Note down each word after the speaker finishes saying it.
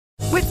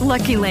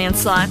Lucky Land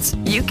Slots,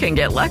 you can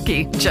get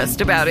lucky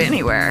just about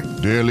anywhere.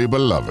 Dearly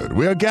beloved,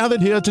 we are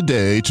gathered here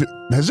today to...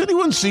 Has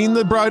anyone seen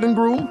the bride and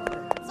groom?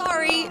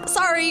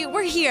 Sorry,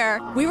 we're here.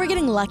 We were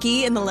getting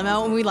lucky in the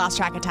limo and we lost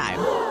track of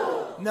time.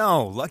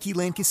 No, Lucky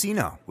Land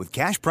Casino, with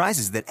cash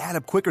prizes that add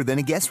up quicker than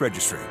a guest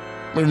registry.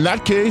 In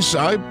that case,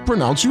 I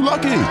pronounce you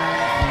lucky.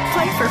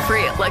 Play for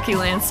free at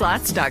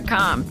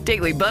LuckyLandSlots.com.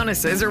 Daily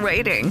bonuses are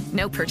waiting.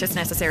 No purchase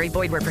necessary.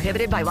 Void where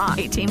prohibited by law.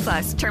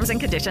 18+. Terms and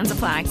conditions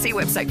apply. See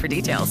website for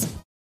details.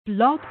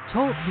 Blog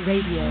Talk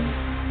Radio.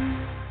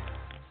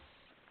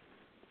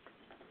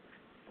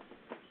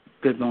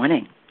 Good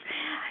morning.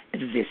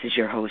 This is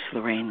your host,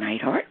 Llorraine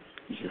Neithardt.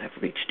 You have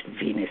reached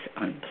Venus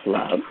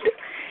Unplugged.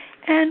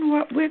 And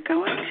what we're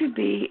going to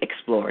be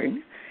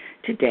exploring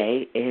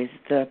today is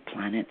the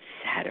planet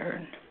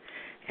Saturn.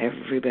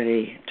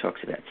 Everybody talks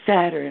about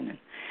Saturn and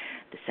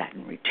the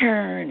Saturn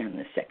return and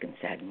the second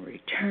Saturn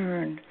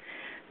return.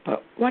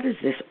 But what does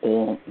this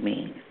all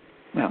mean?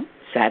 Well,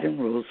 Saturn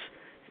rules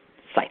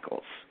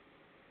cycles.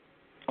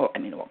 All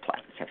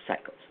planets have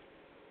cycles.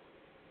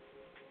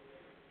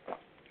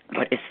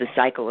 But it's the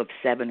cycle of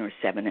 7 or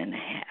 7.5.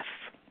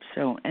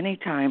 So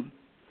anytime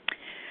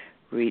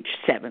we reach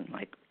 7,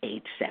 like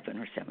age 7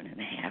 or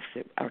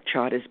 7.5, our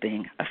chart is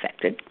being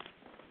affected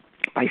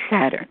by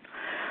Saturn.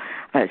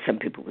 Some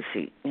people will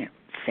see,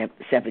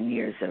 7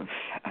 years of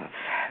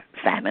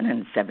famine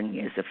and 7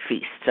 years of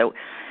feast. So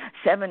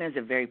 7 is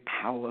a very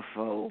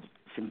powerful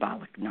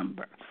symbolic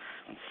number.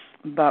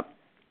 But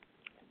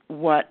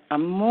what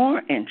I'm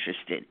more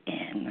interested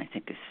in, I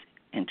think is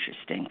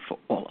interesting for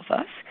all of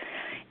us,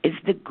 is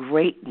the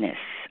greatness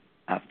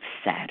of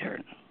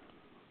Saturn.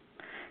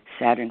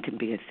 Saturn can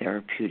be a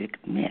therapeutic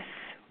myth.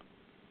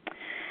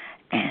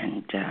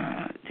 And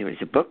there is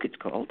a book, it's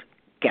called,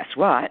 guess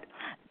what?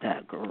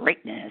 The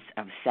Greatness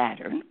of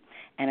Saturn.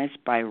 And it's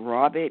by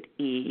Robert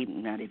E.,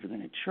 I'm not even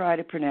going to try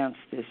to pronounce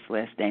this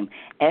last name,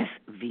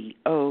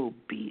 Svoboda.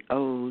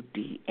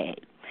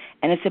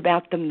 And it's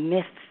about the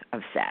myth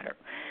of Saturn.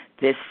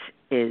 This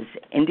is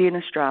Indian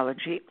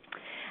astrology,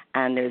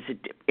 and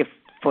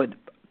for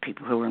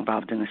people who are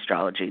involved in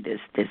astrology,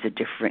 there's a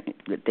different,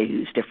 they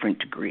use different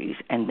degrees,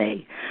 and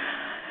they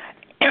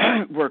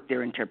work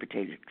their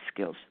interpretive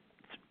skills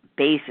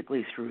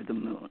basically through the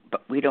moon.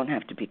 But we don't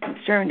have to be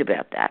concerned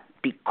about that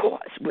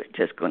because we're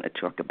just going to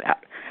talk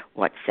about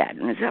what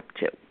Saturn is up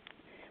to.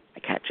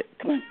 I catch it.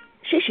 Come on.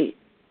 Shishi.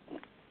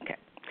 Okay.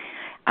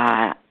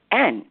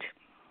 And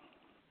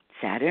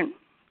Saturn,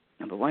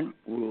 number one,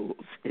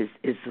 rules, is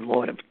the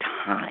lord of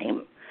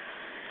time.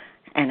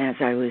 And as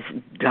I was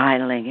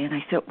dialing in,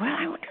 I thought, well,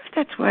 I wonder if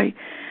that's why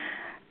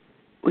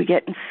we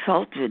get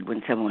insulted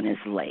when someone is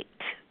late.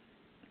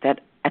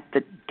 That at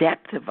the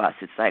depth of us,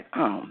 it's like,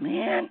 oh,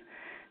 man,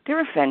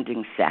 they're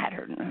offending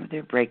Saturn, or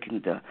they're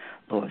breaking the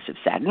laws of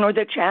Saturn, or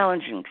they're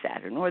challenging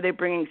Saturn, or they're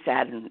bringing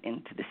Saturn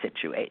into the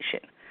situation.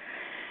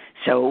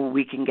 So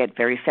we can get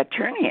very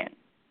Saturnian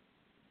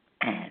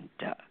and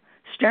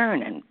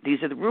stern, and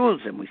these are the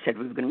rules, and we said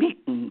we were going to meet,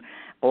 and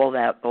all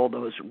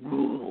those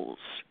rules.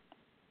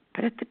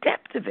 But at the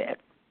depth of it,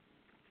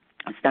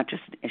 it's not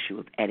just an issue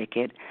of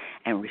etiquette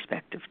and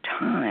respect of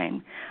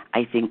time.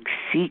 I think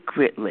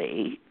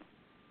secretly,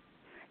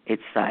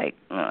 it's like,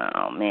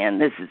 oh, man,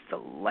 this is the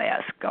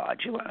last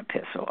god you want to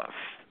piss off.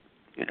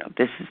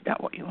 This is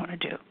not what you want to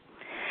do.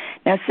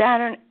 Now,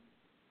 Saturn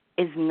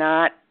is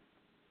not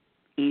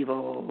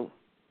evil.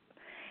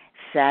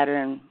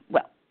 Saturn,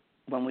 well,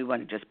 when we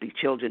want to just be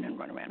children and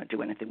run around and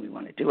do anything we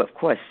want to do, of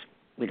course,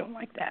 we don't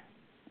like that.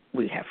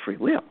 We have free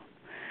will.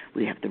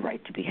 We have the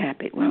right to be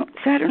happy. Well,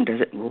 Saturn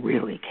doesn't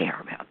really care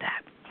about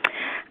that.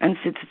 And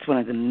since it's one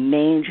of the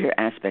major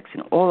aspects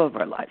in all of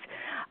our lives,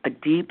 a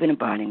deep and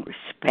abiding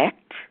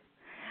respect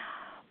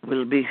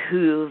will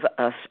behoove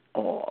us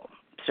all.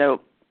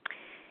 So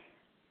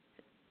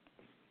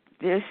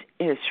this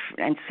is,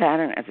 and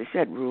Saturn, as I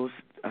said, rules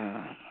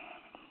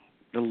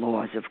the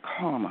laws of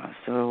karma.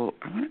 So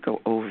I want to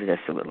go over this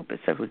a little bit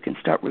so we can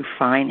start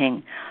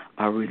refining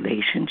our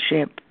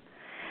relationship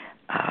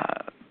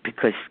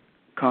because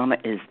karma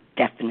is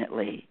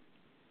definitely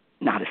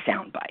not a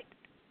soundbite.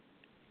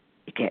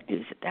 You can't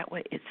use it that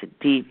way. It's a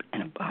deep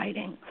and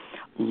abiding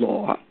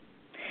law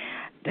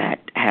that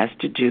has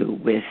to do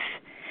with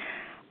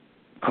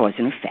cause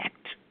and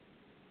effect.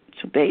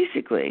 So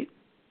basically,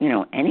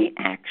 any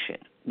action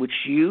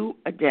which you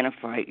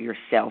identify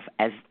yourself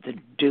as the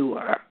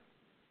doer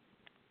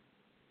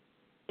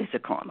is a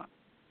karma,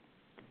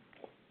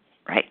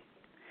 right?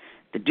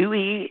 The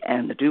doer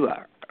and the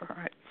doer, all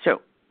right?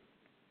 So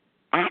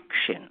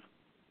action,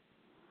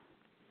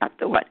 not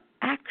the what,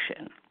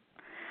 action,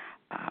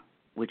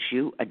 which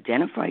you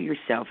identify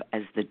yourself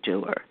as the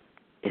doer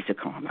is a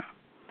karma.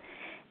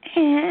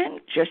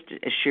 And just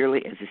as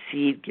surely as a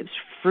seed gives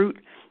fruit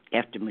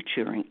after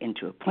maturing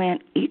into a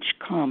plant, each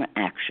karma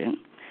action,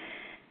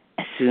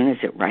 as soon as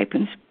it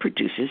ripens,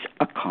 produces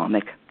a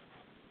karmic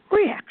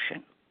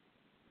reaction.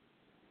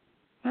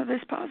 Now,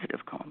 there's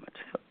positive karma,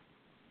 too.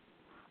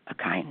 A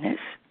kindness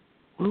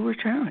will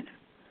return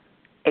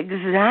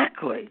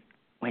exactly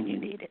when you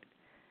need it,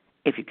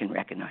 if you can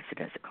recognize it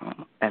as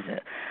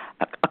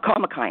a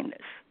karma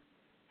kindness.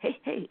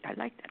 Hey, I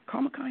like that,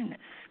 karma kindness.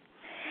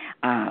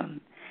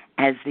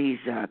 As these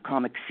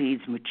karmic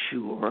seeds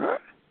mature,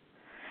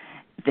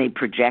 they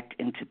project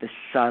into the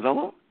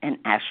subtle and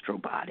astral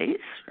bodies.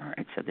 All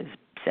right, so there's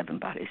 7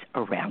 bodies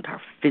around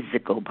our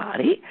physical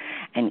body,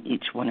 and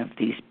each one of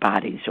these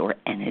bodies or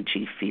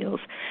energy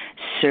fields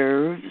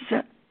serves,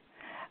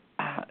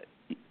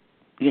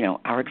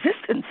 our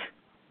existence.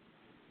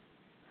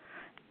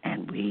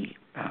 And we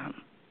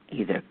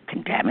either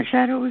can damage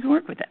that or we can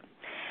work with it.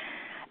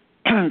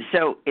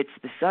 So it's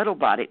the subtle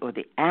body or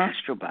the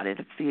astral body,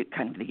 that's the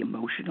kind of the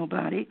emotional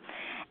body,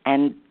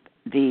 and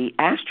the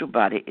astral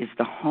body is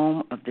the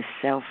home of the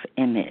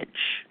self-image.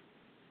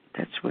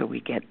 That's where we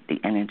get the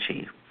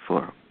energy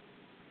for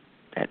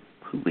that,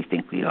 who we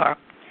think we are.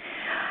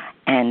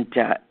 And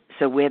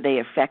so where they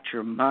affect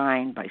your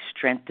mind by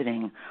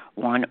strengthening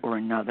one or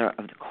another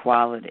of the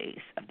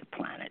qualities of the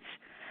planets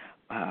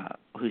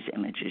whose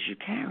images you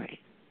carry.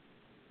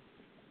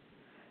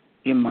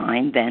 Your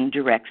mind then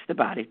directs the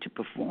body to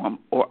perform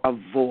or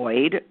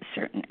avoid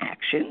certain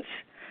actions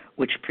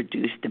which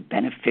produce the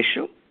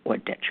beneficial or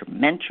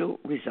detrimental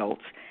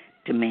results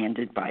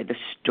demanded by the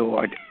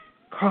stored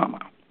karma.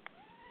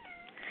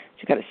 So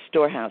you've got a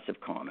storehouse of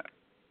karma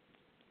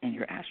in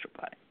your astral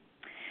body.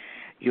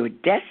 Your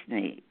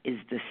destiny is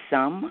the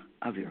sum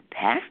of your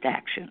past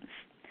actions,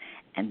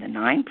 and the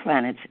 9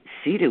 planets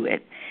see to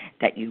it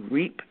that you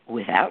reap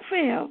without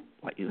fail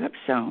what you have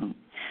sown,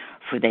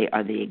 for they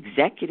are the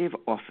executive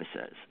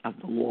officers of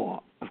the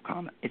law of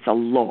karma. It's a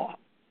law.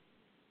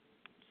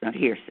 It's not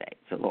hearsay.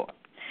 It's a law,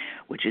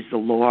 which is the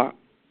law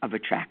of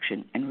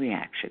attraction and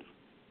reaction.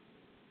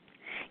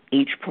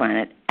 Each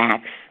planet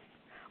acts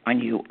on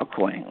you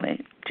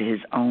accordingly to his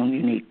own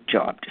unique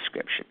job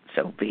description.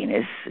 So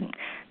Venus and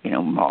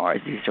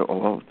Mars, these are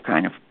all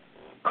kind of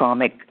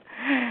karmic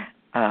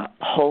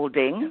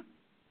holding.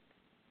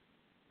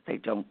 They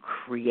don't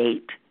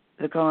create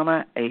the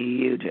karma,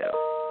 you do.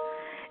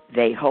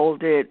 They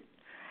hold it,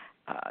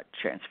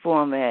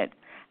 transform it,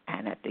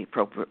 and at the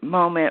appropriate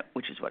moment,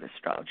 which is what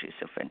astrology is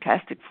so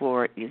fantastic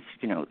for, is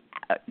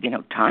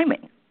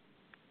timing.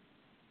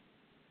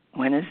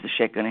 When is the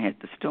shit going to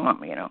hit the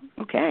storm?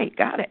 Okay,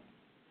 got it.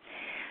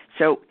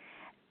 So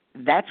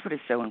that's what is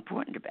so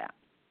important about.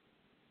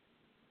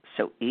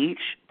 So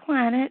each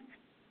planet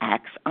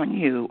acts on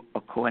you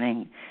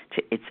according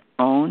to its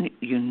own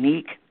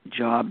unique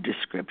job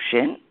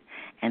description,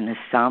 and the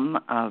sum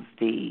of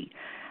the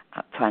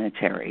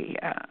planetary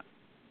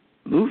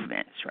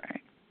movements,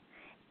 right,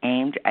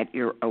 aimed at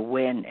your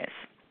awareness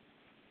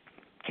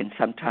can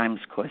sometimes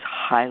cause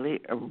highly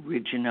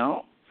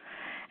original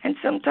and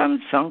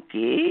sometimes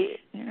funky,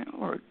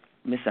 or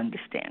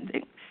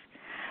misunderstandings.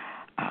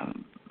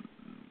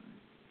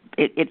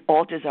 It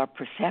alters our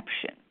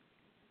perception.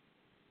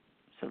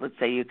 So let's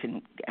say you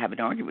can have an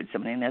argument with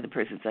somebody and the other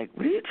person's like,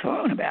 what are you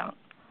talking about?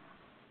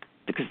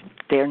 Because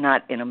they're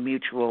not in a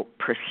mutual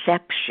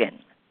perception.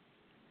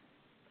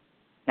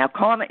 Now,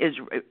 karma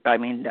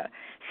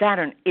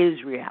Saturn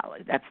is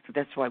reality.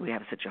 That's why we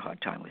have such a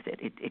hard time with it.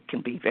 It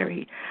can be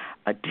very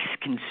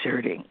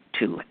disconcerting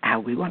to how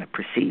we want to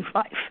perceive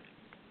life.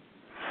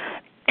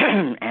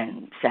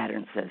 And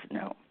Saturn says,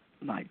 no,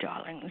 my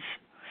darlings,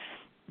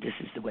 this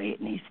is the way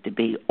it needs to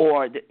be.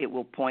 Or it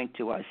will point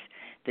to us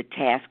the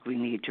task we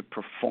need to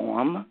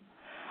perform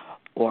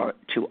or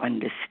to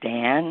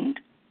understand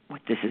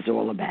what this is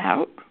all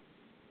about.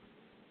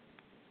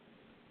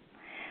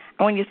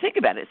 And when you think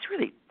about it, it's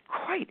really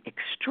quite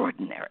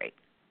extraordinary,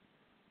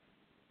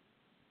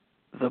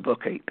 the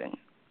bookkeeping.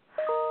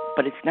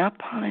 But it's not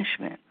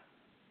punishment.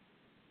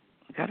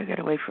 You've got to get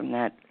away from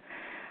that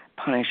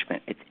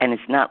punishment. And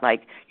it's not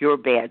like you're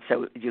bad,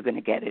 so you're going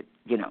to get it,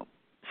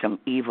 some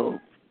evil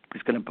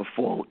is going to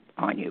befall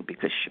on you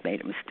because you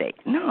made a mistake.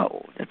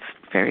 No, that's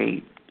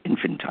very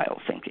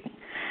infantile thinking.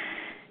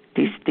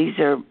 These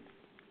are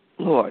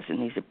laws,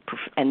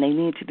 and they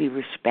need to be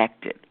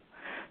respected.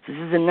 So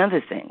this is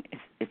another thing.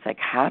 It's like,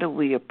 how do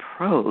we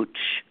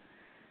approach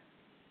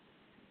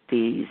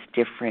these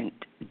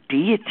different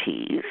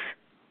deities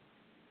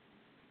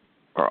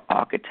or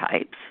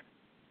archetypes?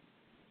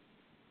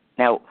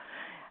 Now,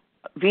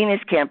 Venus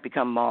can't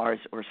become Mars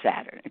or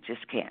Saturn. It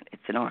just can't.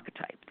 It's an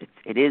archetype.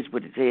 It is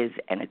what it is,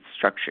 and its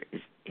structure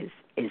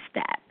is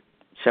that.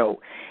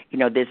 So,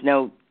 there's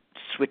no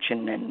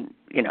switching and,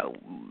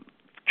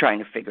 trying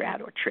to figure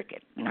out or trick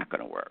it. Not going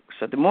to work.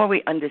 So the more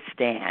we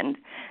understand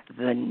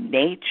the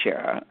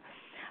nature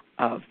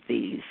of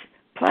these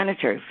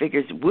planetary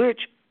figures,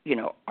 which,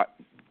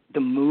 the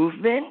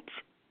movement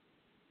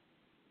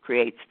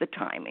creates the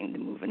timing. The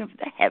movement of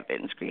the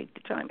heavens creates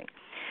the timing.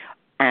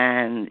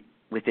 And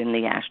within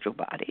the astral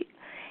body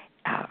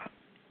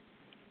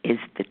is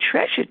the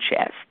treasure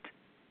chest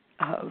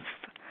of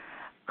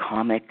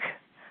karmic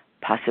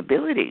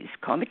possibilities,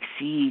 karmic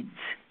seeds.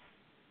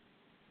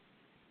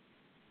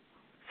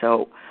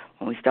 So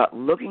when we start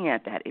looking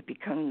at that, it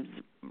becomes,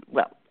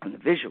 on the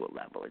visual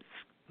level,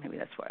 maybe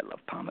that's why I love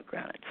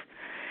pomegranates.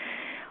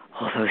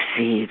 all those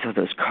seeds, all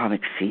those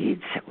karmic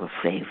seeds that will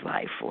save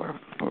life or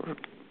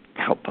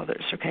help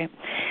others, okay?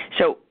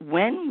 So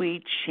when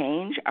we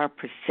change our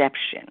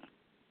perception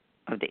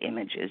of the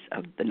images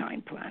of the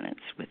 9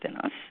 planets within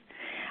us,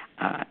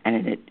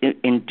 and it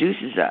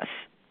induces us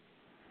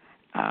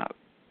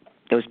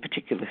those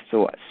particular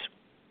thoughts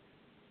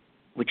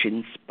which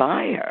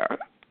inspire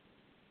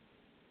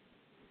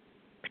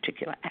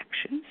particular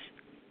actions,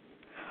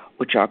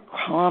 which our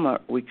karma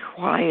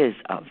requires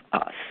of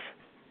us,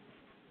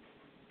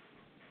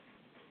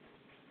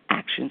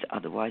 actions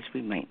otherwise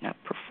we might not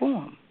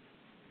perform.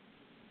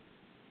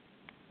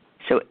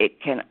 So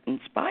it can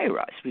inspire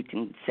us. We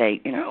can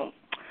say,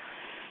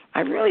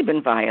 I've really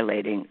been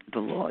violating the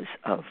laws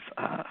of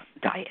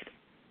diet.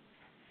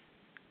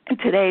 And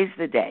today's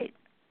the day.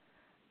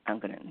 I'm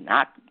going to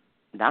knock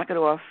it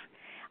off.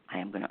 I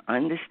am going to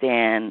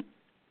understand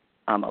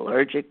I'm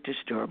allergic to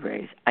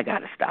strawberries. I got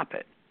to stop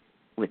it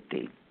with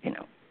the,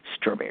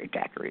 strawberry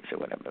daiquiris or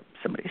whatever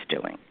somebody's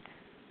doing.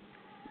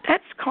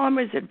 That's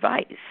karma's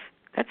advice.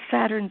 That's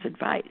Saturn's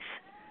advice.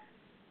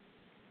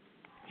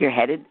 You're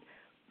headed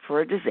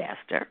for a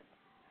disaster,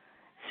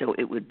 so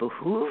it would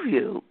behoove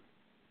you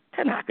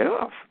to knock it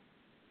off.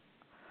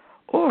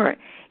 Or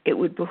it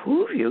would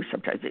behoove you,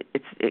 sometimes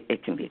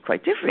it can be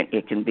quite different.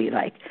 It can be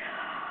like,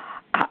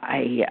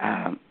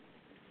 I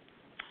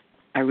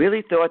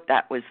really thought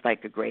that was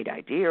like a great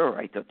idea, or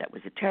I thought that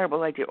was a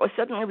terrible idea, or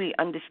suddenly we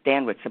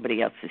understand what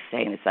somebody else is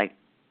saying. It's like,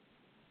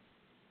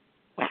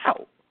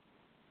 wow,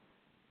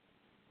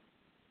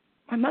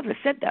 my mother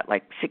said that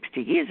like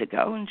 60 years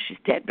ago, and she's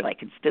dead, but I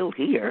can still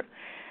hear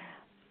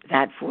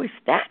that voice.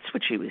 That's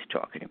what she was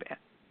talking about.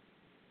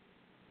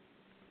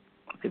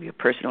 I'll give you a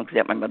personal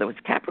example. My mother was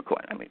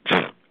Capricorn. I mean,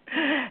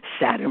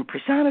 Saturn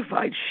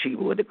personified. She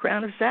wore the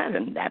crown of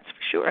Saturn, that's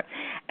for sure.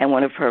 And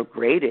one of her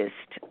greatest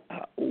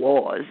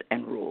laws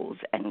and rules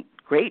and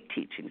great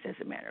teachings, as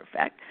a matter of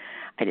fact,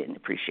 I didn't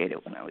appreciate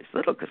it when I was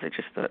little because I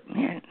just thought,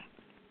 man,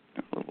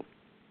 a little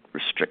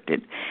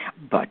restricted.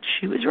 But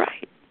she was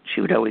right.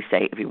 She would always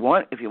say, if you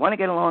want to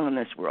get along in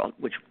this world,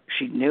 which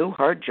she knew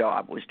her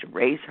job was to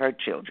raise her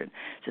children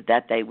so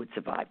that they would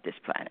survive this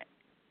planet.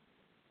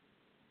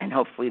 And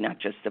hopefully not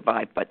just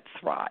survive, but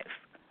thrive.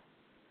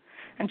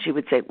 And she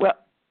would say, well,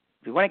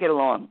 if you want to get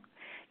along,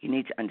 you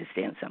need to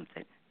understand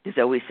something. There's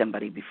always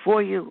somebody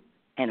before you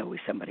and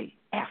always somebody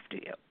after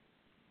you.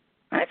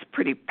 That's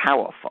pretty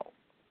powerful.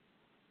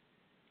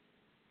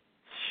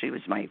 She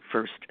was my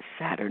first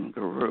Saturn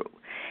guru.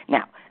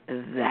 Now,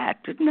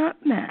 that did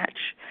not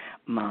match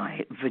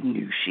my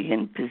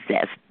Venusian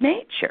possessed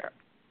nature.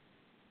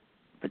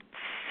 But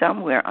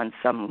somewhere on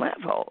some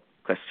level,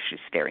 because she's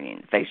staring you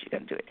in the face, you got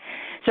to do it.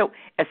 So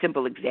a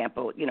simple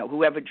example,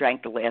 whoever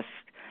drank the last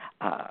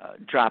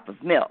drop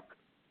of milk,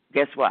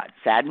 guess what?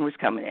 Saturn was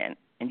coming in,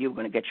 and you were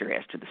going to get your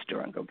ass to the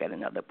store and go get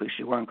another because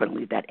you weren't going to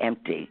leave that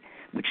empty,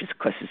 which is, of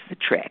course, is the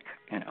trick.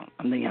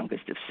 I'm the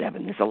youngest of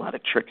 7. There's a lot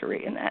of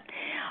trickery in that.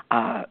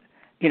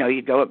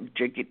 You go up and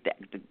drink it,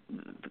 the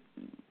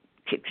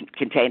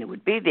container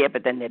would be there,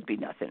 but then there'd be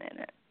nothing in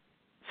it.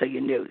 So you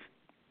knew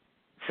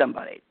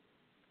somebody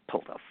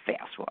pulled a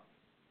fast one.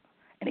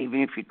 And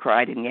even if you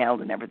cried and yelled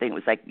and everything, it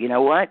was like, you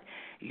know what?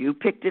 You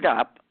picked it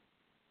up.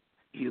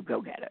 You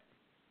go get it.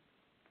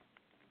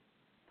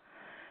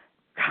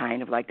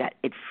 Kind of like that.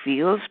 It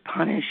feels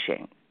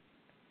punishing,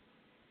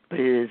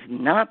 but it is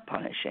not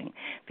punishing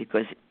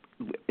because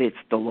it's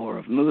the law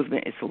of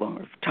movement. It's the law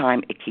of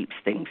time. It keeps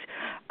things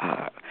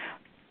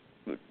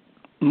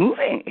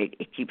moving.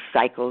 It keeps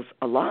cycles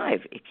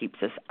alive. It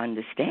keeps us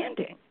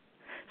understanding.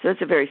 So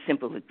it's a very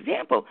simple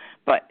example,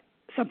 but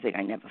something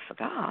I never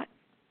forgot.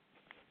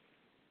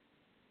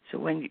 So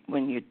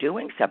when you're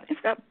doing something,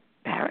 it's not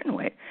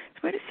paranoid.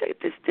 It's a way to say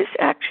this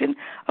action,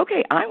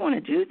 okay, I want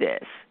to do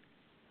this,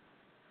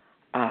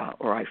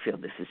 or I feel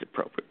this is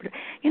appropriate. But,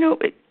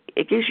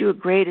 it gives you a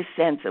greater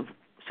sense of,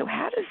 so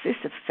how does this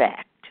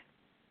affect?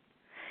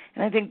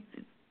 And I think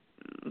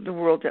the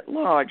world at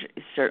large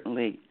is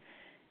certainly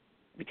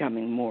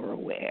becoming more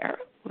aware,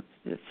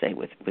 let's say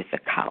with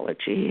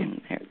ecology,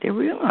 and they're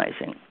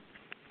realizing.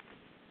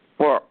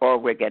 Or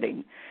we're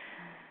getting,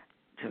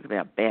 talk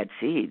about bad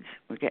seeds,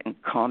 we're getting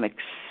karmic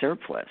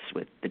surplus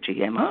with the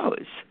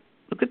GMOs.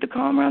 Look at the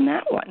karma on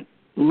that one.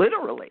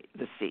 Literally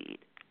the seed.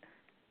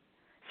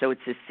 So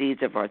it's the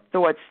seeds of our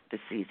thoughts, the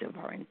seeds of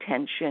our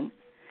intention.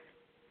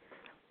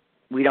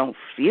 We don't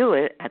feel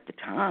it at the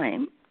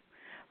time,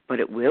 but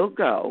it will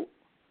go.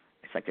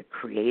 It's like a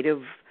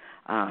creative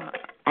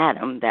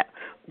atom that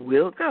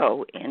will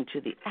go into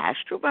the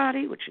astral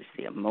body, which is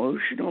the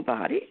emotional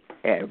body.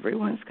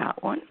 Everyone's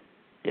got one.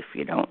 If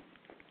you don't,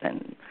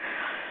 then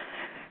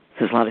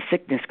there's a lot of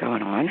sickness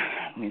going on.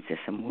 It means there's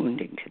some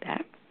wounding to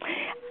that.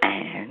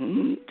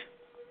 And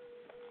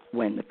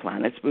when the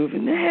planets move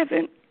into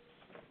heaven,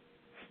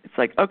 it's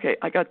like, okay,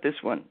 I got this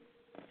one.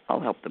 I'll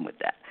help them with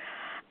that.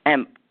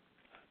 And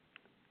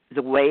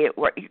the way it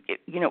works,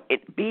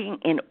 it being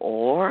in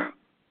awe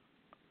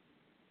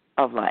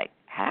of like,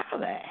 how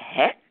the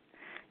heck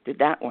did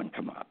that one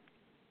come up?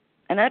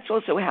 And that's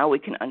also how we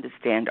can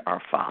understand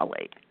our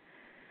folly.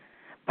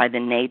 by the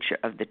nature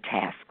of the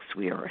tasks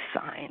we are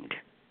assigned.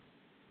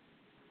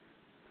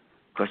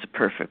 Of course, a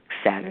perfect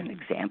Saturn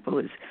example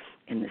is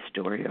in the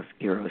story of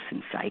Eros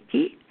and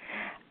Psyche.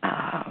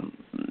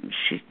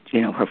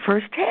 Her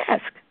first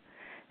task,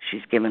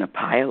 she's given a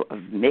pile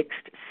of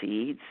mixed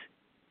seeds,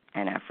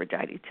 and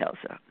Aphrodite tells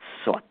her,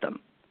 sort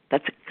them.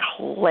 That's a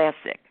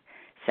classic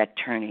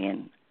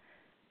Saturnian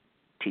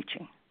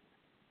teaching.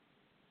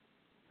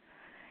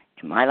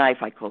 In my life,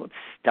 I call it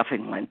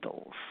stuffing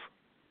lentils.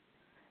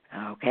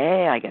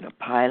 Okay, I get a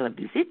pile of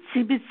these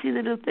itsy-bitsy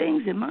little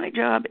things, and my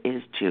job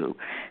is to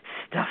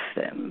stuff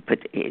them, but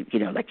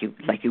like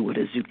you would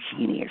a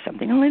zucchini or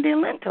something, only they're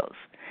lentils.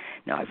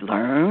 Now, I've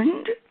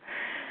learned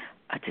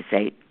to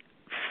say,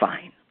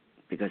 fine,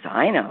 because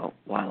I know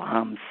while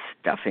I'm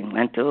stuffing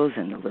lentils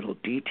and the little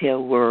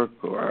detail work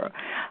or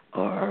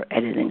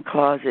editing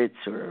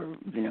closets or,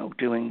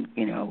 doing,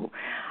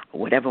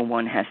 whatever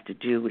one has to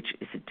do, which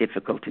is a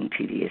difficult and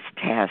tedious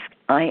task,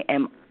 I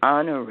am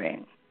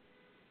honoring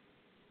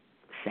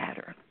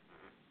Saturn.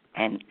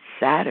 And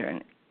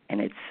Saturn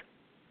and its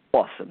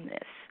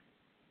awesomeness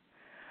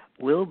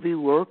will be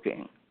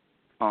working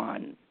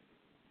on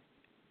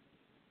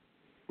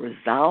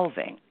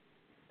resolving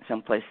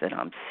someplace that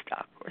I'm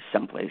stuck or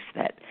someplace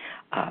that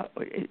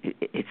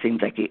it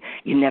seems like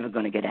you're never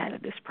going to get out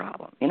of this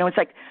problem. It's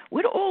like,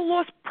 where do all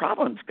lost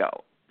problems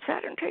go?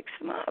 Saturn takes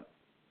them up.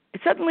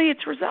 Suddenly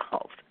it's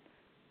resolved.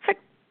 It's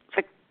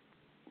like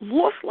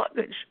lost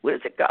luggage. Where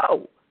does it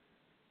go?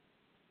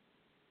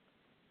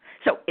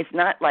 So it's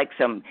not like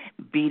some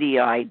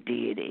beady-eyed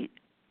deity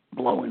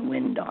blowing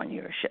wind on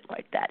you or shit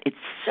like that. It's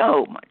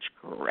so much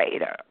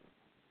greater.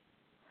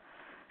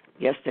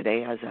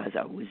 Yesterday, as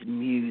I was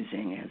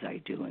musing, as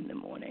I do in the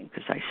morning,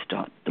 because I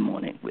start the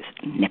morning with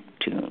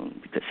Neptune,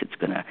 because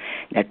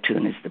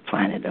Neptune is the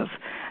planet of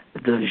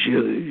the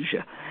juge,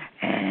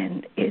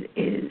 and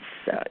it's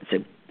a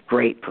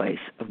great place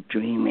of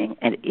dreaming,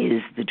 and it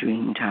is the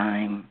dream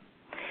time.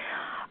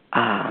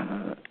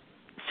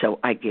 So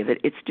I give it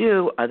its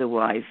due.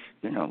 Otherwise,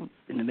 in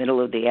the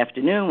middle of the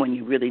afternoon when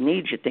you really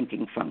need your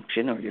thinking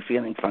function or your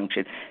feeling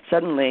function,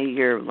 suddenly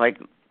you're like,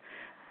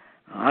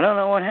 I don't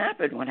know what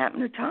happened. What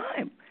happened to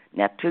time?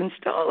 Neptune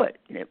stole it.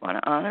 You didn't want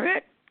to honor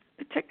it.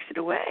 It takes it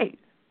away.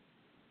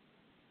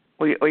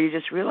 Or you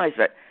just realize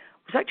that,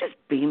 was I just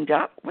beamed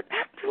up? What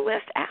happened to the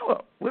last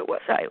hour? Where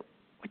was I?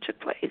 What took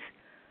place?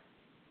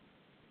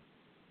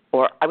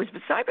 Or I was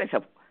beside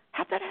myself.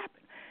 How'd that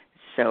happen?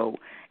 So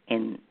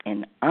in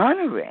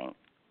honoring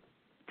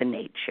the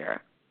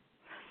nature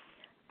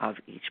of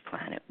each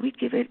planet, we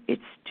give it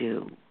its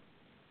due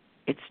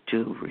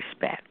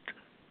respect.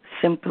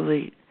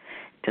 Simply,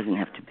 it doesn't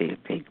have to be a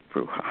big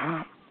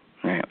brouhaha.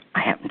 I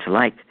happen to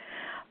like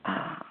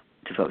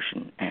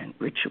devotion and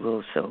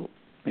ritual, so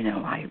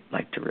I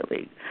like to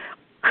really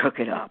cook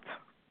it up.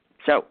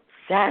 So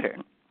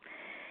Saturn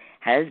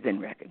has been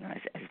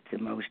recognized as the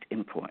most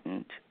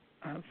important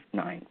of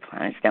 9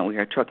 planets. Now we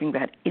are talking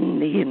about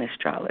Indian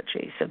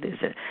astrology, so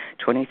there's a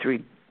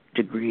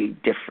 23-degree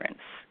difference.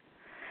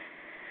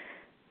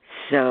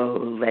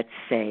 So let's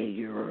say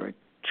you're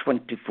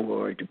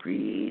 24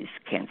 degrees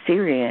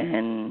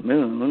Cancerian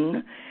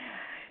moon.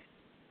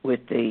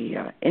 With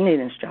the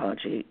Indian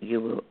astrology,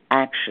 you will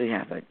actually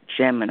have a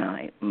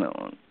Gemini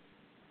moon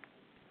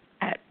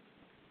at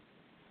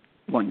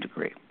 1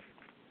 degree.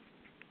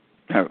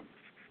 Or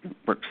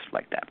works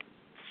like that.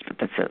 But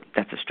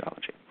that's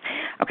astrology.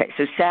 Okay,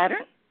 so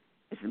Saturn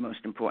is the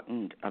most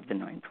important of the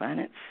 9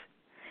 planets,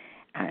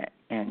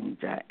 and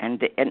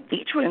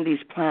each one of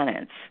these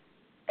planets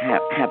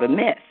have a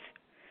myth.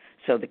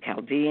 So the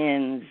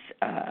Chaldeans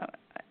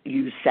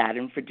use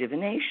Saturn for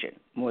divination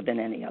more than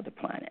any other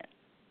planet.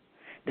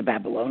 The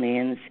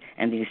Babylonians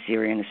and the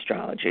Assyrian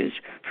astrologers,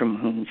 from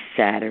whom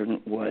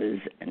Saturn was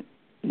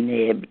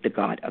Nib, the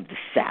god of the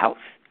south,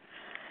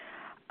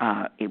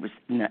 and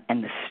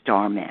the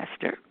star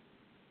master,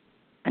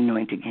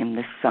 anointing him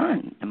the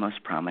sun, the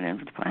most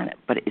prominent of the planet.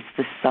 But it's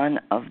the sun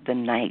of the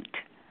night.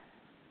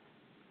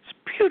 It's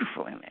a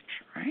beautiful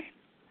image, right?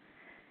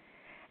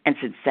 And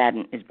since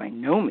Saturn is by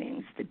no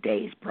means the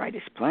day's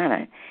brightest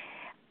planet,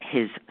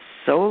 his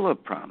solar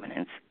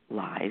prominence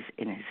lies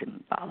in his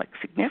symbolic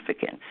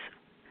significance.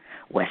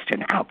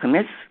 Western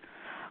alchemists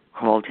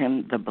called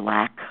him the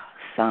Black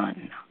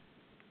Sun.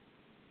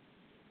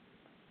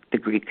 The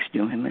Greeks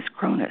knew him as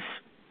Cronus.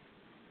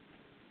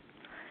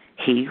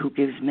 He who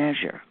gives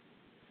measure,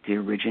 the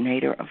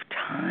originator of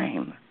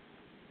time.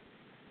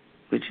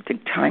 Where do you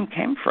think time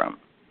came from?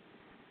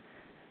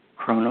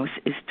 Kronos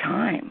is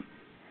time.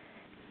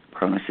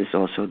 Cronus is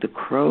also the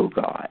crow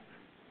god,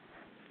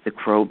 the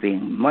crow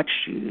being much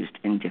used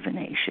in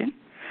divination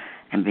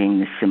and being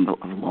the symbol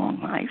of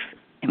long life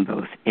in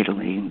both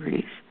Italy and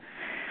Greece.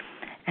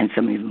 And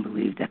some even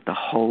believe that the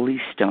holy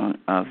stone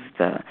of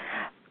the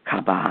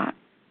Kaaba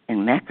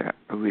in Mecca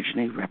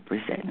originally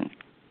represented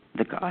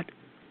the god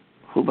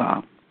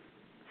Hubal,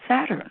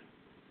 Saturn.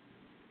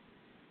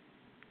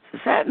 So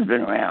Saturn's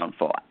been around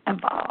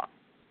forever.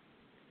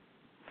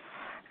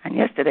 And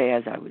yesterday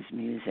as I was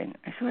musing,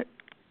 I thought,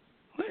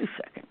 wait a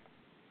second.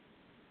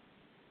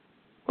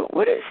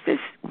 what is this?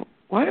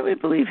 Why do we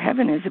believe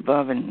heaven is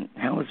above and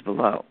hell is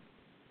below?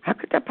 How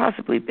could that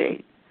possibly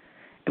be?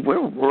 If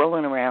we're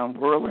whirling around,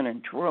 whirling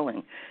and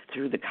twirling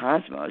through the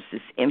cosmos,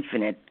 this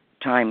infinite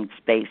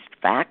time-space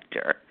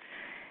factor,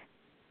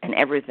 and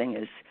everything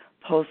is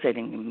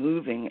pulsating and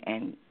moving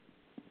and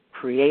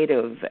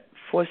creative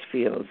force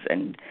fields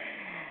and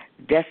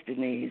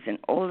destinies and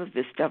all of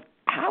this stuff,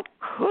 how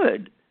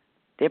could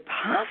there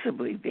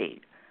possibly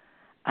be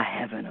a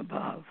heaven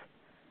above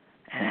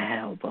and a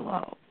hell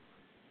below?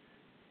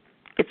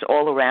 It's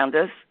all around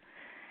us,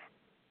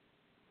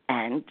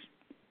 and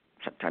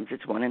sometimes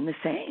it's one and the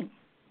same.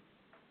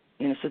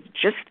 So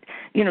just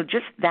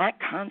that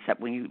concept,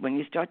 when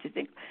you start to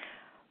think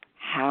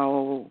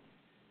how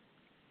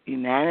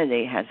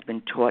humanity has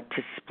been taught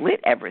to split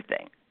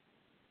everything.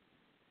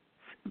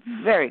 It's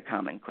a very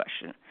common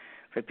question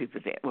for people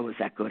to say, well, is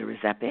that good or is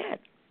that bad?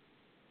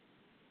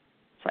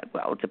 It's like,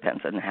 well, it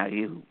depends on how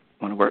you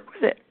want to work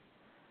with it.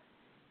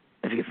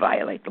 If you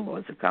violate the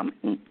laws of karma,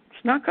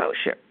 it's not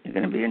kosher. You're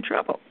going to be in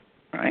trouble,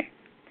 right?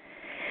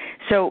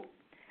 So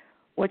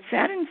what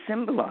Saturn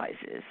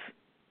symbolizes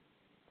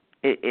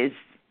is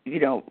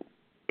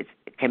it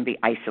can be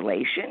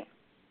isolation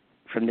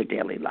from the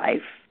daily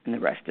life and the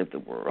rest of the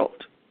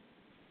world,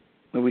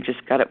 where we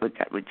just got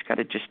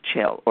to just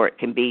chill, or it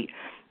can be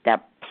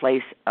that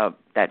place of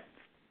that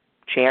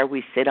chair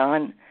we sit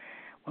on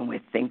when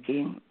we're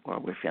thinking or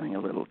we're feeling a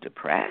little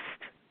depressed.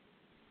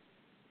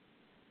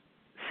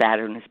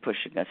 Saturn is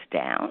pushing us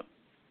down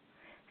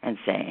and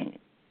saying,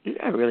 you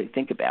got to really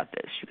think about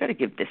this. You got to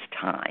give this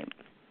time.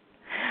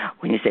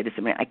 When you say to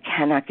somebody, I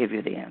cannot give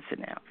you the answer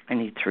now. I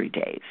need 3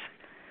 days.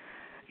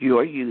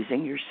 You're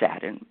using your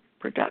Saturn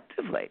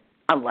productively.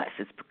 Unless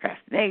it's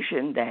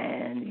procrastination,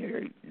 then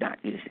you're not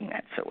using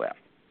that so well.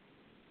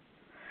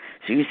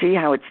 So you see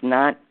how it's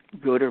not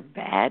good or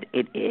bad?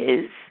 It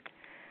is.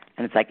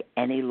 And it's like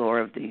any law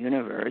of the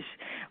universe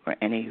or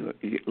any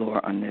law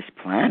on this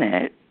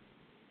planet.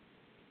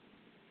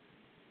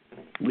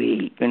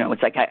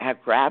 It's like how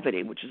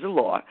gravity, which is a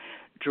law,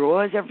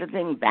 draws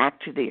everything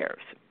back to the earth.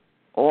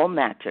 All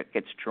matter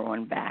gets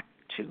drawn back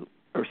to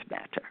earth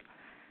matter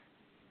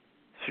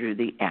through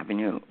the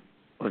avenue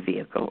or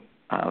vehicle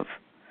of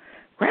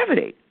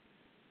gravity.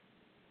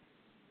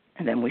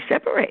 And then we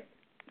separate.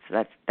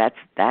 So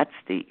that's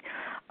the,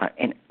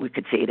 and we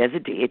could see it as a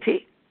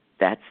deity.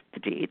 That's the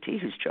deity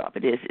whose job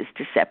it is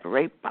to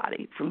separate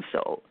body from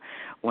soul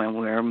when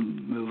we're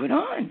moving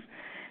on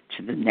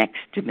to the next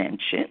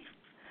dimension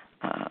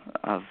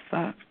of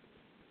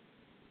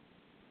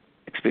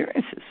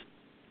experiences.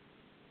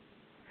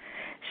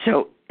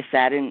 So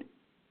Saturn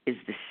is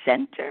the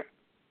center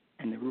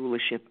and the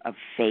rulership of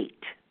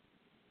fate.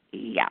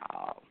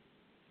 Y'all.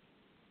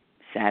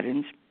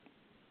 Saturn's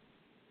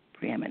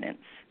preeminence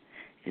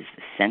is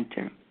the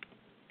center,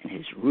 and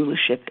his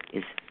rulership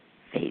is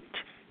fate.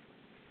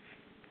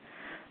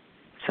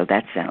 So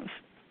that sounds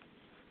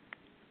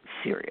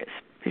serious,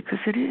 because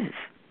it is.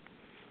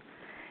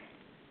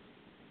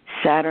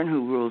 Saturn,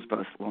 who rules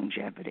both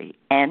longevity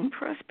and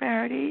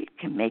prosperity,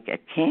 can make a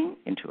king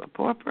into a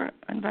pauper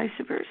and vice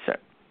versa.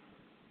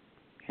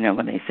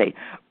 When they say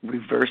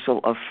reversal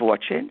of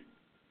fortune,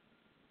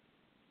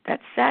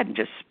 that's Saturn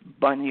just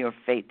spun your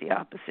fate the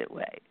opposite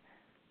way.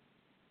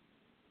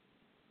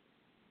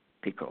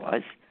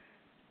 Because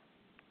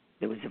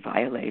there was a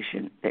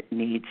violation that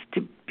needs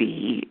to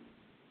be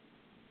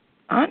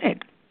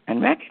honored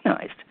and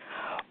recognized.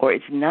 Or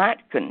it's not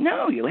good.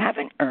 No, you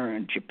haven't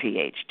earned your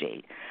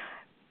PhD.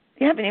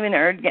 You haven't even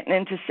earned getting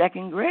into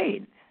second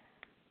grade.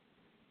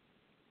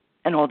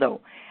 And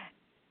although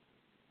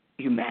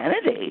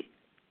humanity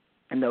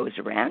and those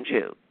around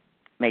you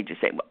may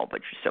just say, well,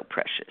 but you're so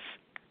precious.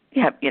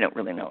 You don't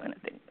really know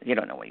anything. You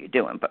don't know what you're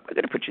doing, but we're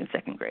going to put you in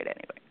second grade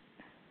anyway.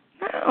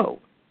 No.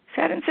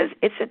 Saturn says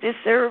it's a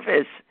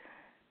disservice,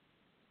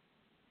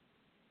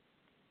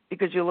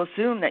 because you'll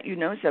assume that you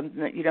know something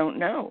that you don't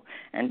know.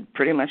 And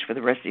pretty much for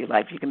the rest of your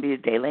life, you can be a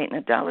day late and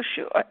a dollar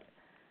short,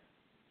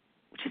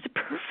 which is a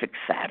perfect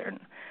Saturn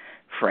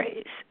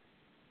phrase.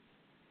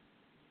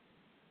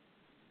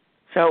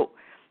 So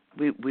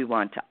we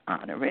want to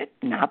honor it,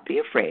 not be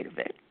afraid of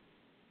it,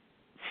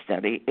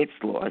 study its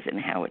laws and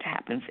how it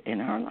happens in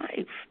our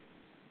life.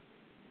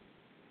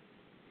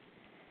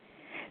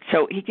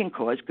 So he can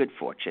cause good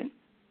fortune.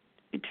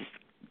 It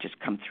just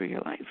come through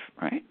your life,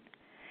 right?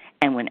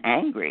 And when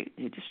angry,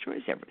 he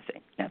destroys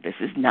everything. Now, this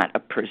is not a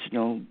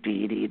personal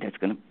deity that's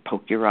going to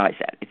poke your eyes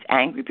out. It's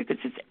angry because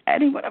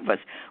any one of us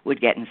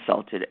would get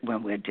insulted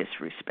when we're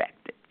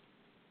disrespected.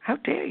 How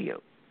dare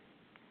you?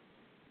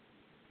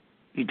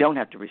 You don't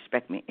have to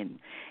respect me in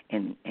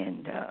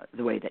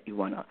the way that you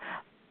want to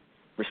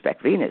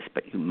respect Venus,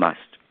 but you must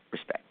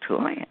respect who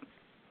I am.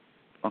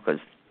 Because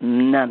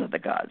none of the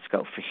gods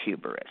go for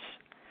hubris.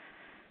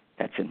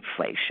 That's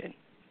inflation.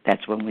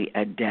 That's when we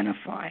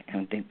identify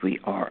and think we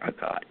are a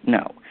god.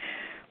 No,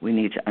 we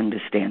need to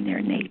understand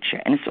their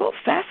nature. And it's all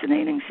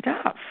fascinating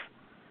stuff.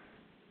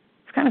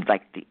 It's kind of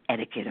like the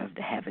etiquette of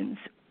the heavens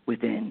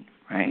within,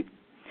 right?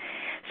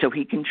 So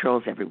he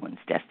controls everyone's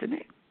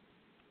destiny.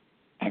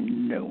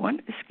 and no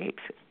one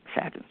escapes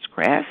Saturn's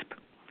grasp.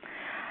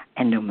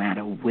 And no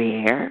matter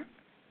where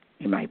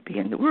you might be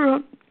in the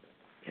world,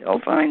 it'll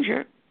find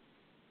you.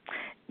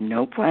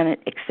 No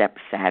planet except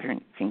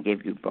Saturn can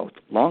give you both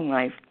long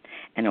life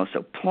and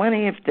also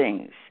plenty of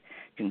things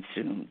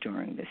consumed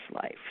during this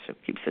life. So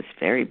it keeps us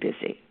very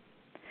busy.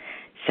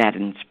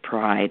 Saturn's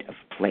pride of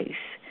place,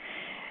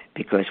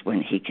 because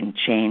when he can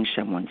change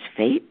someone's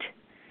fate,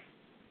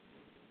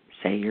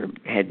 say you're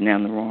heading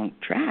down the wrong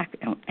track,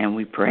 and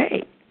we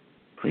pray,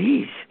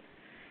 please,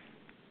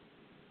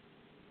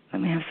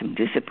 let me have some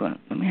discipline.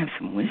 Let me have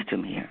some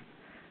wisdom here.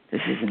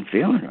 This isn't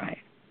feeling right.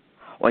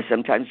 Or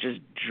sometimes just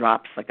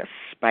drops like a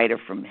spider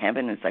from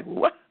heaven. And it's like,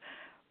 what?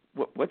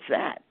 What's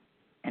that?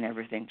 And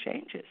everything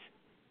changes.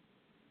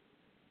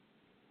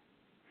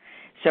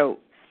 So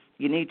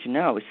you need to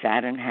know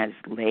Saturn has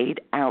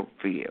laid out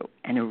for you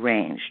and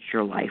arranged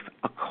your life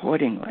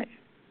accordingly.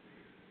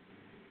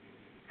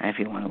 And if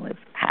you want to live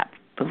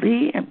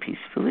happily and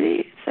peacefully,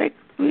 it's like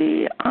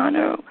we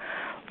honor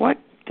what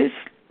this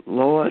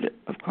Lord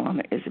of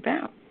Karma is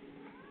about.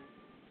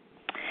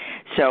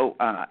 So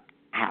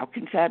how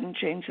can Saturn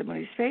change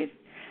somebody's fate?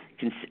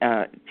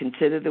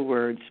 Consider the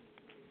words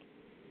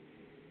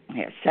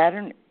here.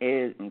 Saturn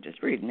is, I'm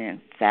just reading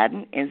in,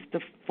 Saturn is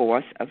the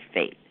force of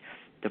fate,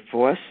 the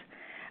force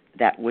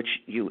that which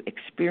you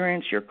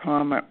experience your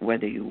karma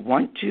whether you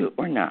want to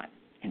or not.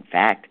 In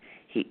fact,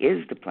 he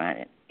is the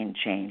planet in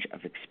change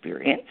of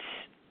experience.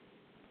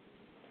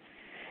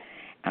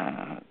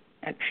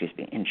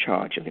 In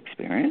charge of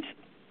experience.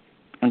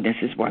 And this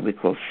is why we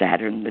call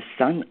Saturn the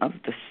son of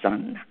the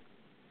sun,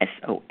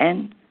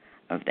 S-O-N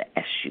of the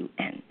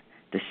S-U-N.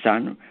 The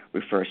sun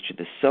refers to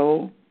the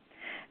soul,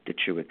 the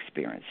true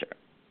experiencer.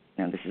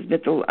 Now, this is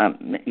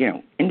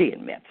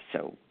Indian myth,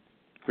 so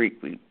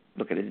Greek, we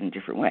look at it in a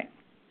different way.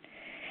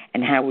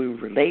 And how we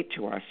relate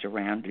to our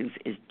surroundings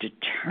is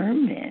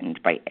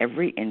determined by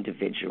every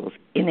individual's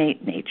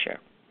innate nature.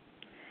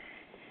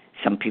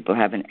 Some people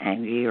have an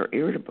angry or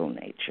irritable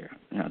nature,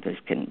 and others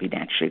can be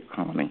naturally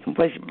calm and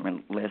complacent.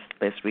 Remember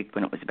last week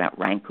when it was about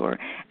rancor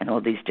and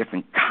all these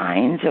different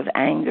kinds of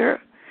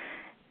anger,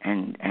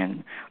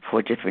 and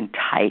 4 different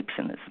types,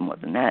 and there's more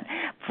than that,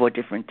 4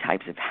 different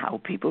types of how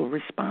people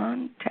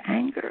respond to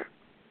anger,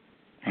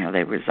 how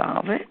they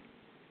resolve it.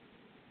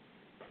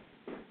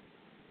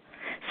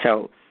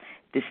 So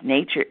this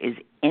nature is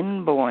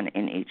inborn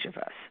in each of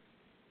us.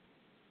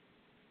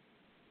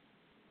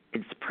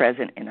 It's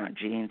present in our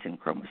genes and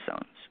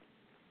chromosomes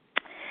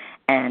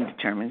and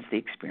determines the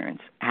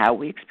experience, how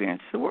we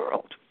experience the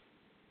world.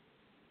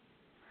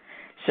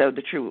 So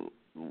the true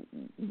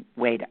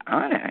way to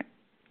honor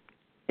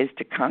is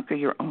to conquer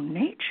your own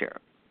nature.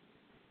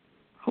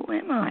 Who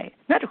am I?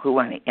 Not who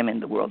I am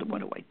in the world and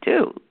what do I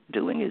do.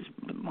 Doing is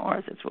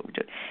Mars, that's what we're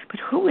doing. But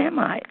who am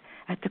I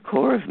at the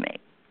core of me?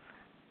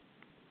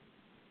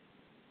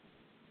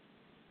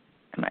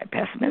 Am I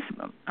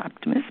pessimism,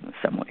 optimism,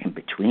 somewhere in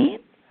between?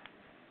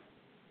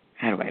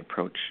 How do I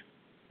approach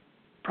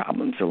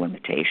problems or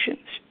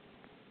limitations?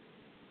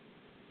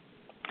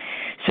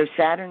 So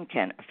Saturn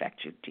can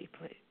affect you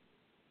deeply.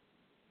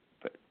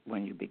 But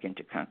when you begin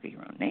to conquer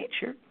your own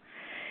nature,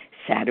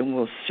 Saturn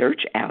will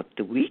search out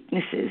the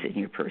weaknesses in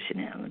your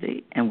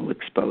personality and will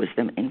expose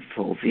them in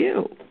full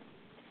view.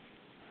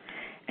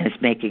 And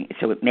it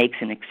makes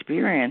an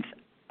experience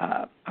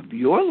of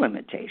your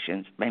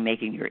limitations by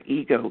making your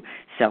ego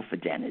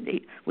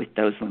self-identity with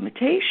those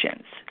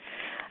limitations.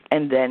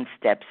 And then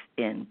steps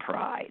in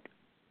pride.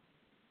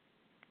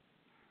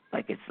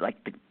 It's like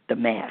the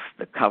mask,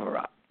 the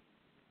cover-up.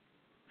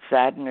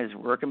 Saturn is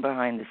working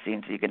behind the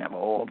scenes so you can have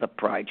all the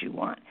pride you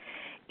want.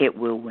 It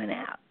will win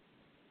out.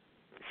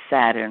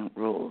 Saturn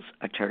rules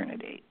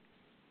eternity.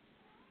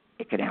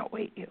 It can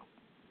outweigh you.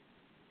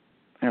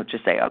 And it'll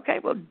just say, okay,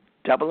 well,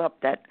 double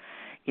up that,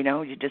 you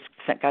just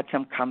got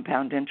some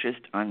compound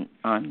interest on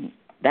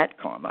that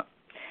karma.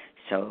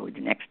 So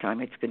the next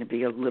time it's going to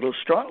be a little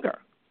stronger.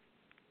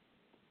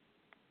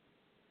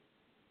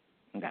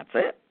 And that's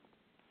it.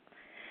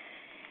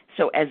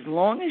 So as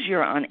long as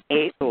you're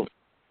unable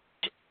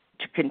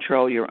to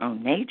control your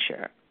own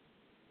nature,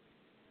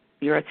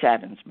 you're at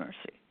Saturn's mercy.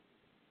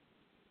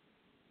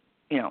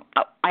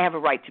 I have a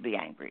right to be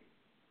angry.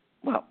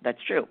 Well, that's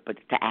true, but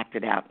to act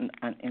it out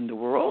in the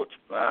world,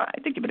 I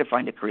think you better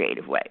find a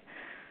creative way.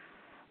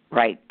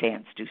 Write,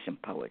 dance, do some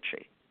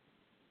poetry.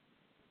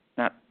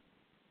 Not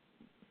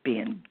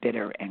being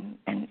bitter and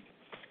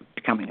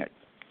becoming a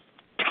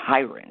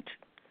tyrant.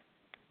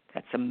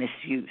 That's a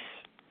misuse.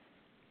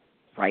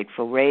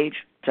 Rightful rage.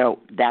 So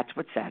that's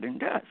what Saturn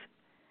does.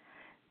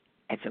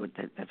 And so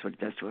that's what it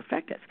does to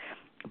affect us.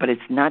 But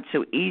it's not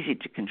so easy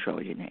to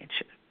control your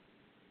nature.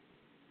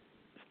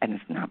 And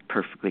it's not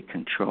perfectly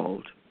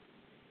controlled.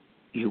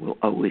 You will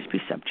always be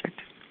subject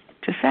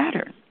to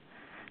Saturn.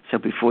 So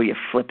before you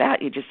flip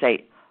out, you just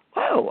say,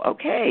 whoa,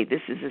 okay,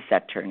 this is a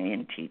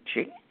Saturnian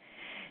teaching.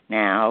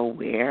 Now,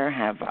 where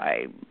have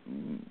I,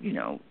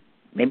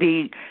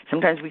 maybe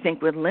sometimes we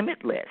think we're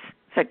limitless.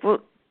 It's like, well,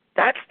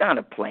 that's not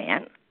a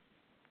plan.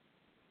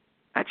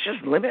 That's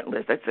just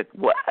limitless. That's like,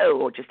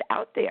 whoa, just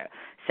out there.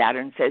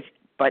 Saturn says,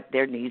 but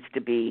there needs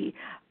to be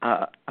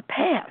a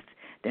path.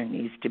 There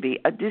needs to be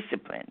a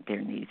discipline.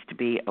 There needs to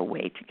be a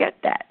way to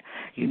get that.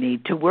 You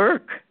need to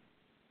work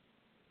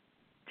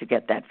to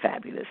get that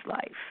fabulous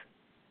life.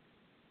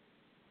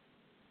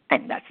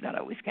 And that's not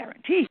always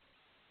guaranteed.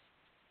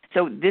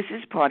 So this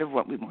is part of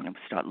what we want to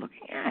start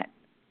looking at.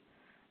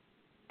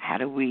 How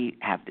do we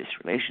have this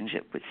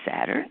relationship with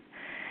Saturn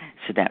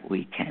so that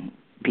we can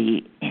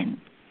be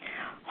in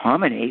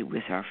harmony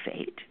with our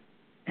fate?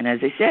 And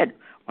as I said,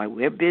 while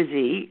we're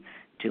busy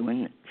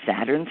doing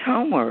Saturn's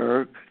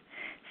homework,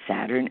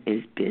 Saturn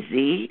is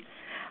busy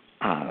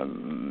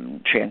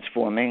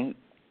transforming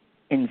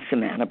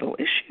insurmountable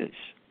issues.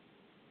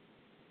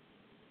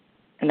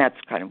 And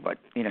that's kind of what,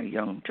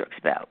 Jung talks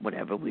about.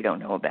 Whatever we don't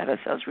know about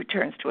ourselves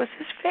returns to us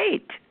as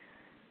fate.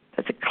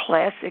 That's a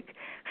classic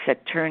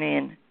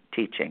Saturnian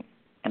teaching,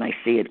 and I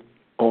see it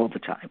all the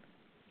time,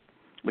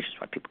 which is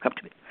why people come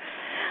to me.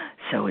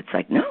 So it's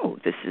like, no,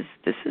 this is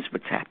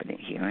what's happening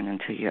here, and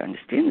until you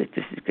understand that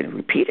this is going to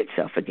repeat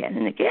itself again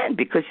and again,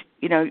 because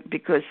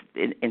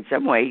in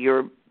some way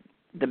you're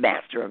the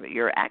master of it,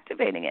 you're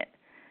activating it.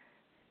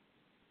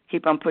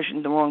 Keep on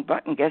pushing the wrong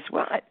button, guess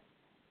what?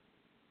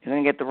 You're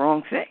going to get the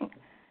wrong thing.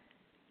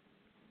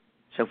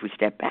 So if we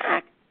step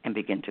back and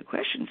begin to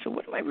question, so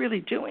what am I really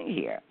doing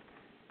here?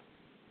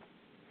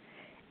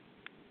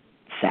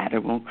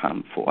 Saturn will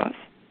come forth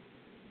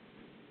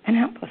and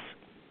help us.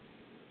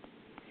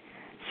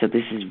 So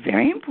this is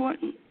very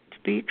important to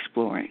be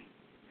exploring.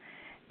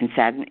 And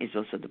Saturn is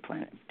also the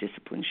planet of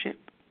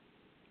discipleship.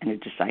 And a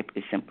disciple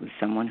is simply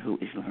someone who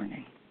is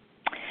learning.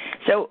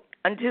 So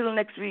until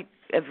next week,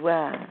 au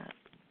revoir.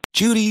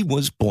 Judy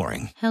was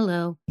boring.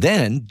 Hello.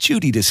 Then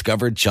Judy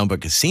discovered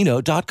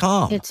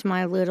Chumbacasino.com. It's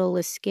my little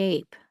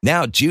escape.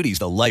 Now Judy's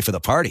the life of the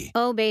party.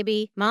 Oh,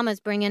 baby,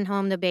 mama's bringing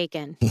home the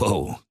bacon.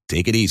 Whoa,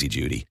 take it easy,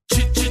 Judy.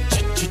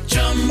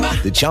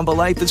 The Chumba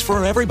life is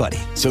for everybody.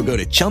 So go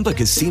to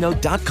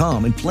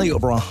ChumbaCasino.com and play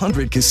over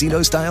 100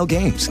 casino-style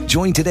games.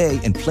 Join today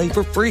and play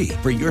for free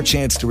for your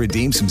chance to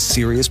redeem some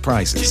serious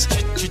prizes.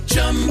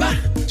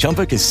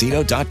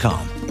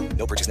 ChumbaCasino.com.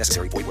 No purchase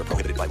necessary. Void where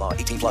prohibited by law.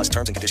 18+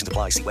 terms and conditions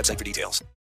apply. See website for details.